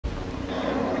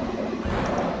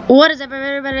What is up,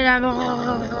 everybody?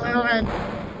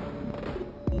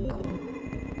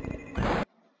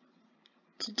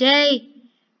 Today,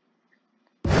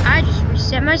 I just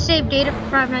reset my save data for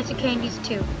Five Nights at Candy's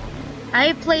 2.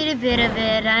 I played a bit of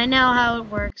it. I know how it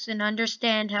works and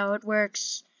understand how it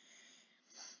works.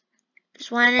 Just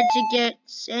wanted to get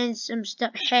in some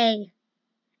stuff. Hey,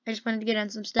 I just wanted to get in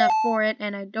some stuff for it,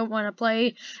 and I don't want to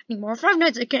play any more Five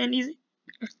Nights at Candy's.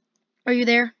 Are you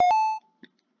there?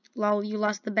 Lol, you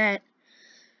lost the bet.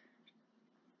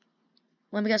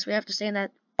 Let me guess, we have to stay in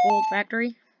that old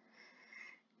factory?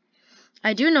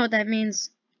 I do know what that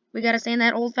means. We gotta stay in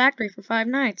that old factory for 5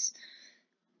 nights.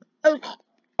 Oh.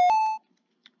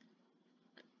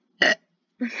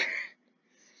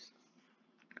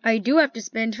 I do have to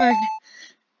spend 5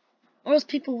 nights. Most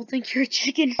people will think you're a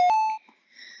chicken.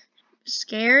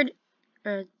 Scared?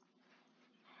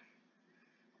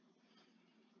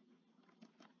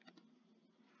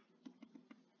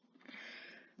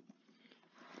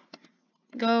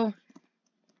 Go.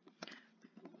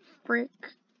 Frick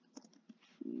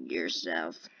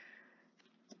yourself.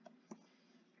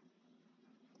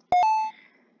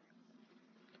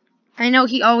 I know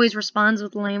he always responds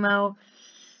with lame-o.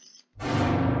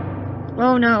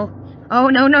 Oh no. Oh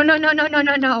no, no, no, no, no, no,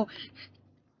 no, no.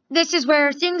 This is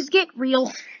where things get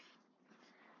real.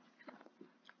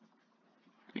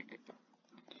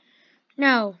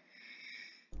 No.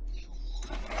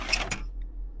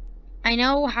 I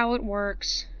know how it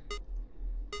works.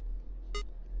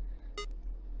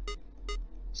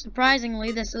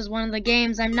 Surprisingly, this is one of the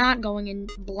games I'm not going in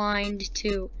blind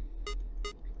to.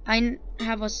 I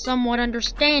have a somewhat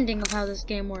understanding of how this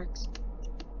game works.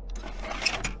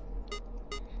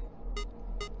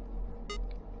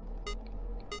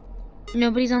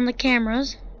 Nobody's on the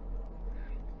cameras.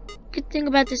 Good thing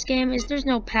about this game is there's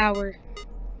no power.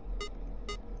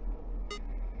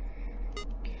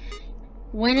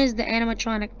 When is the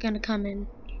animatronic gonna come in?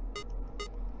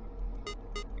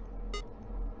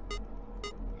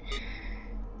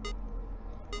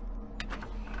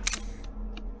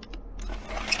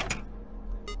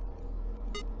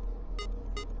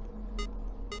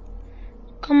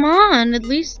 Come on, at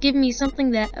least give me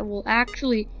something that will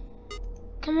actually...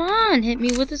 Come on, hit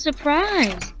me with a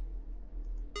surprise.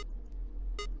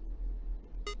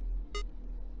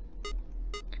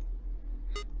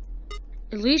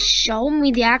 At least show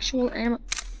me the actual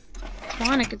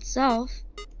animatronic itself.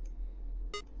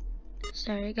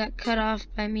 Sorry, I got cut off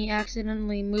by me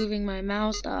accidentally moving my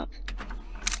mouse up.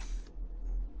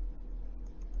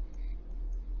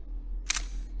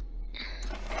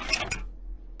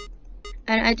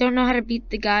 And I don't know how to beat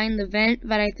the guy in the vent,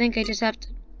 but I think I just have to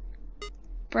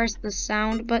press the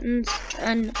sound buttons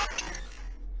and...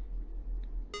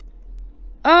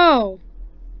 Oh!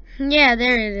 Yeah,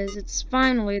 there it is. It's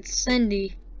finally, it's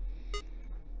Cindy.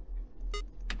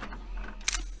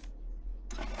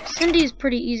 Cindy is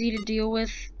pretty easy to deal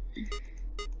with.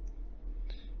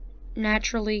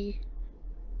 Naturally,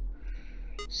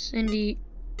 Cindy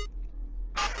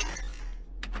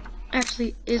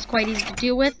actually is quite easy to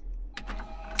deal with.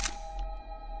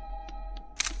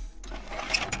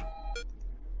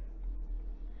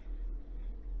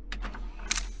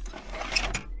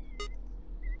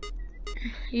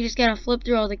 You just gotta flip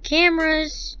through all the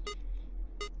cameras.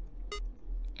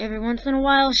 Every once in a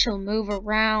while, she'll move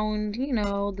around, you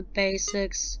know, the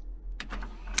basics.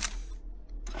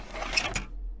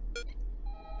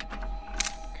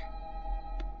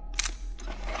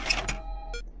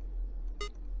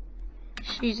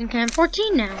 She's in Cam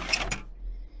 14 now.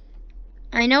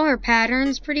 I know her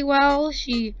patterns pretty well.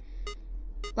 She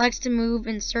likes to move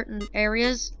in certain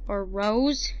areas or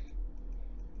rows.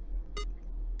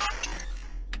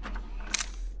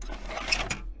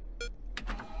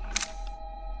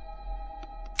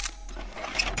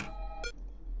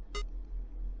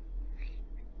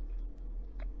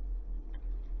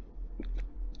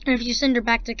 And if you send her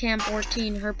back to Cam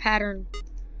 14, her pattern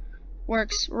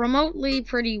works remotely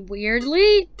pretty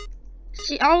weirdly.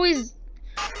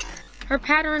 Her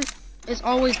pattern is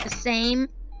always the same.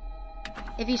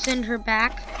 If you send her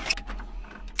back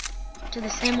to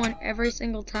the same one every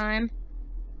single time,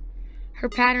 her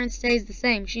pattern stays the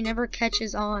same. She never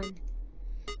catches on.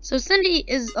 So Cindy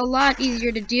is a lot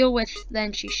easier to deal with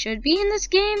than she should be in this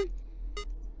game.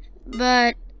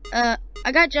 But, I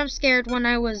got jump scared when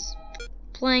I was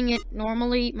playing it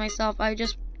normally myself. I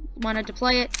just wanted to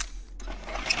play it.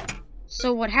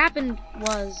 So what happened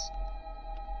was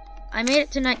I made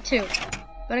it to night 2,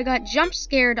 but I got jump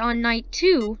scared on night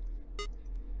 2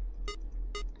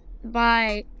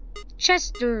 by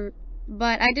Chester,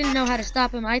 but I didn't know how to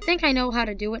stop him. I think I know how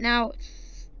to do it now.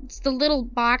 It's the little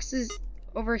boxes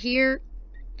over here,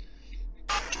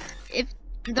 if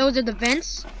those are the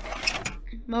vents,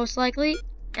 most likely,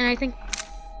 and I think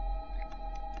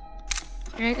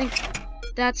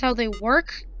that's how they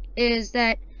work, is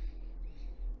that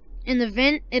in the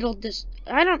vent, it'll just,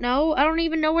 I don't know, I don't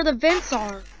even know where the vents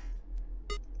are.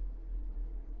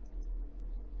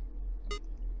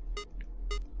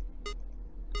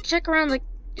 Check around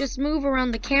just move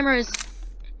around the cameras,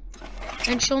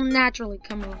 and she'll naturally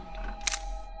come around.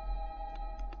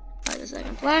 By the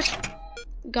second flash,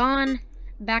 gone,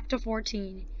 back to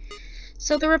 14.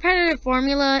 So the repetitive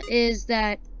formula is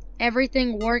that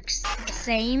everything works the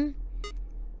same.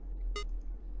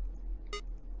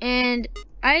 And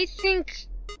I think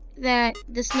that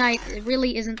this night it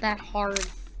really isn't that hard.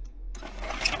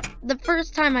 The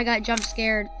first time I got jump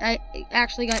scared, I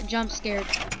actually got jump scared.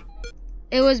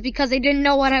 It was because I didn't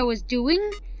know what I was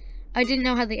doing. I didn't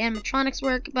know how the animatronics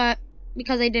work, but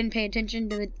because I didn't pay attention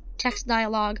to the text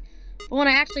dialogue. But when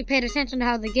I actually paid attention to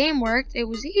how the game worked, it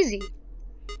was easy.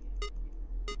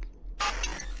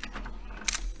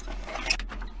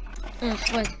 Oh,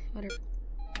 wait, whatever.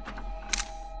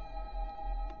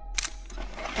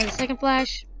 By the second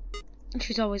flash,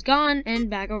 she's always gone, and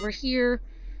back over here.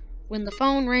 When the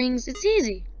phone rings, it's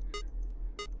easy.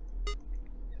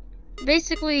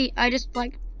 Basically, I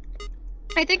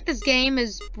think this game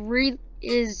is really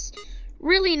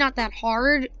not that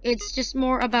hard. It's just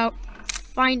more about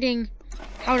finding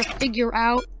how to figure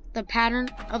out the pattern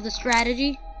of the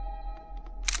strategy.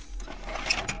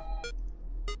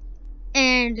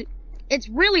 And it's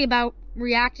really about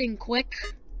reacting quick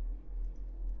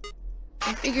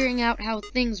and figuring out how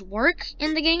things work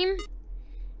in the game.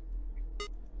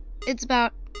 It's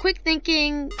about quick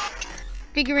thinking,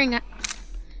 figuring out,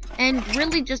 and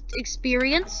really just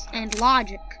experience and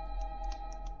logic.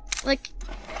 Like,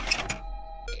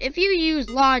 if you use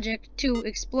logic to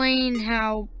explain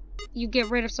how you get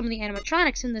rid of some of the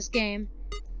animatronics in this game,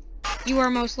 you are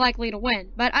most likely to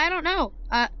win. But I don't know.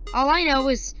 All I know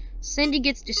is Cindy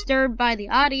gets disturbed by the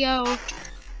audio,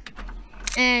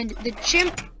 and the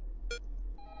chimp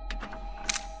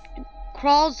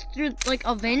crawls through, like,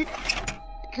 a vent,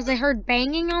 because I heard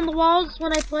banging on the walls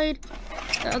when I played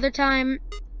the other time.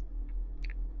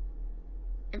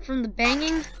 And from the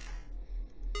banging,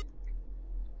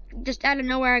 just out of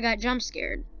nowhere I got jump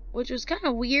scared, which was kind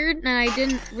of weird, and I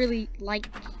didn't really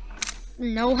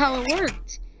know how it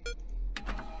worked.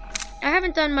 I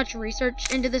haven't done much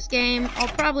research into this game. I'll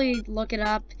probably look it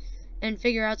up and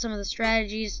figure out some of the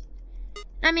strategies.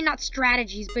 I mean, not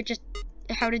strategies, but just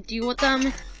how to deal with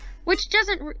them, which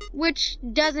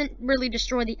doesn't really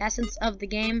destroy the essence of the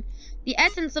game. The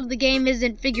essence of the game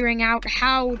isn't figuring out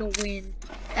how to win.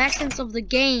 The essence of the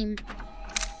game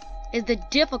is the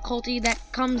difficulty that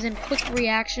comes in quick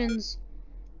reactions,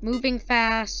 moving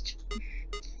fast,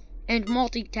 and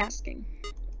multitasking.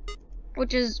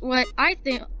 Which is what I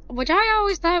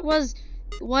always thought was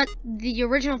what the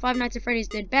original Five Nights at Freddy's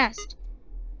did best.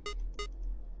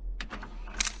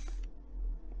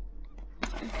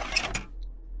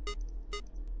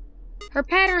 Her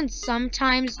patterns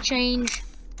sometimes change,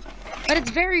 but it's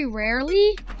very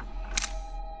rarely.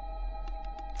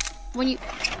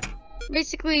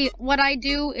 Basically, what I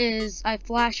do is I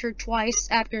flash her twice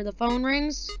after the phone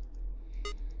rings.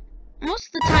 Most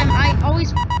of the time, I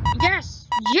always... Yes!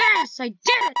 Yes! I did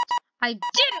it! I did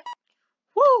it!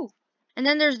 Woo! And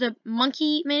then there's the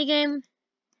monkey minigame.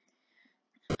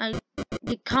 I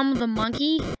become the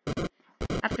monkey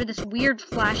after this weird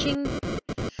flashing.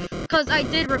 Because I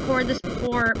did record this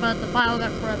before, but the file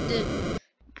got corrupted.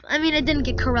 I mean, it didn't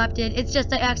get corrupted. It's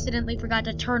just I accidentally forgot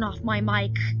to turn off my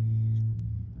mic.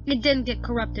 It didn't get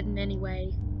corrupted in any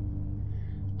way.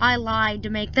 I lied to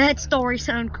make that story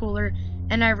sound cooler,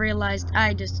 and I realized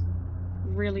I just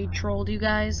really trolled you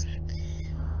guys.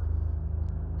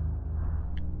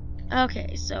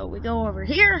 Okay, so we go over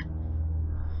here.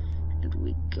 And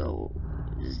we go...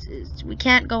 We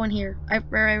can't go in here. I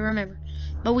remember.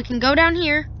 But we can go down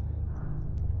here.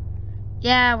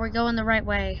 Yeah, we're going the right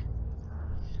way.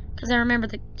 Because I remember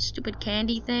the stupid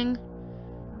candy thing.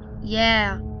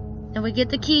 Yeah. And we get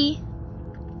the key.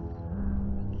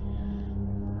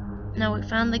 Now we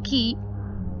found the key.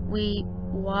 We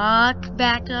walk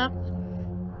back up.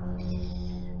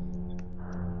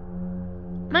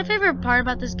 My favorite part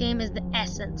about this game is the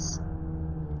essence.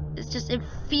 It's just, it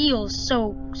feels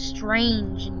so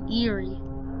strange and eerie.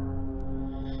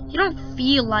 You don't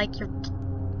feel like you're...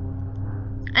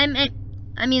 I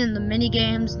mean in the mini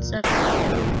games and stuff.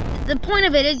 The point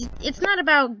of it is, it's not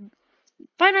about...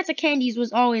 Five Nights at Candy's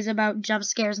was always about jump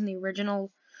scares in the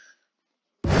original.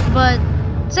 But,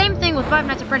 same thing with Five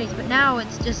Nights at Freddy's, but now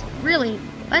it's just really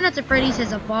Five Nights at Freddy's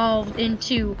has evolved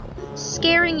into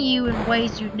scaring you in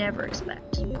ways you'd never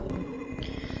expect.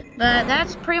 But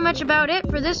that's pretty much about it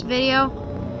for this video.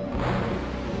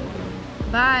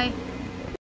 Bye.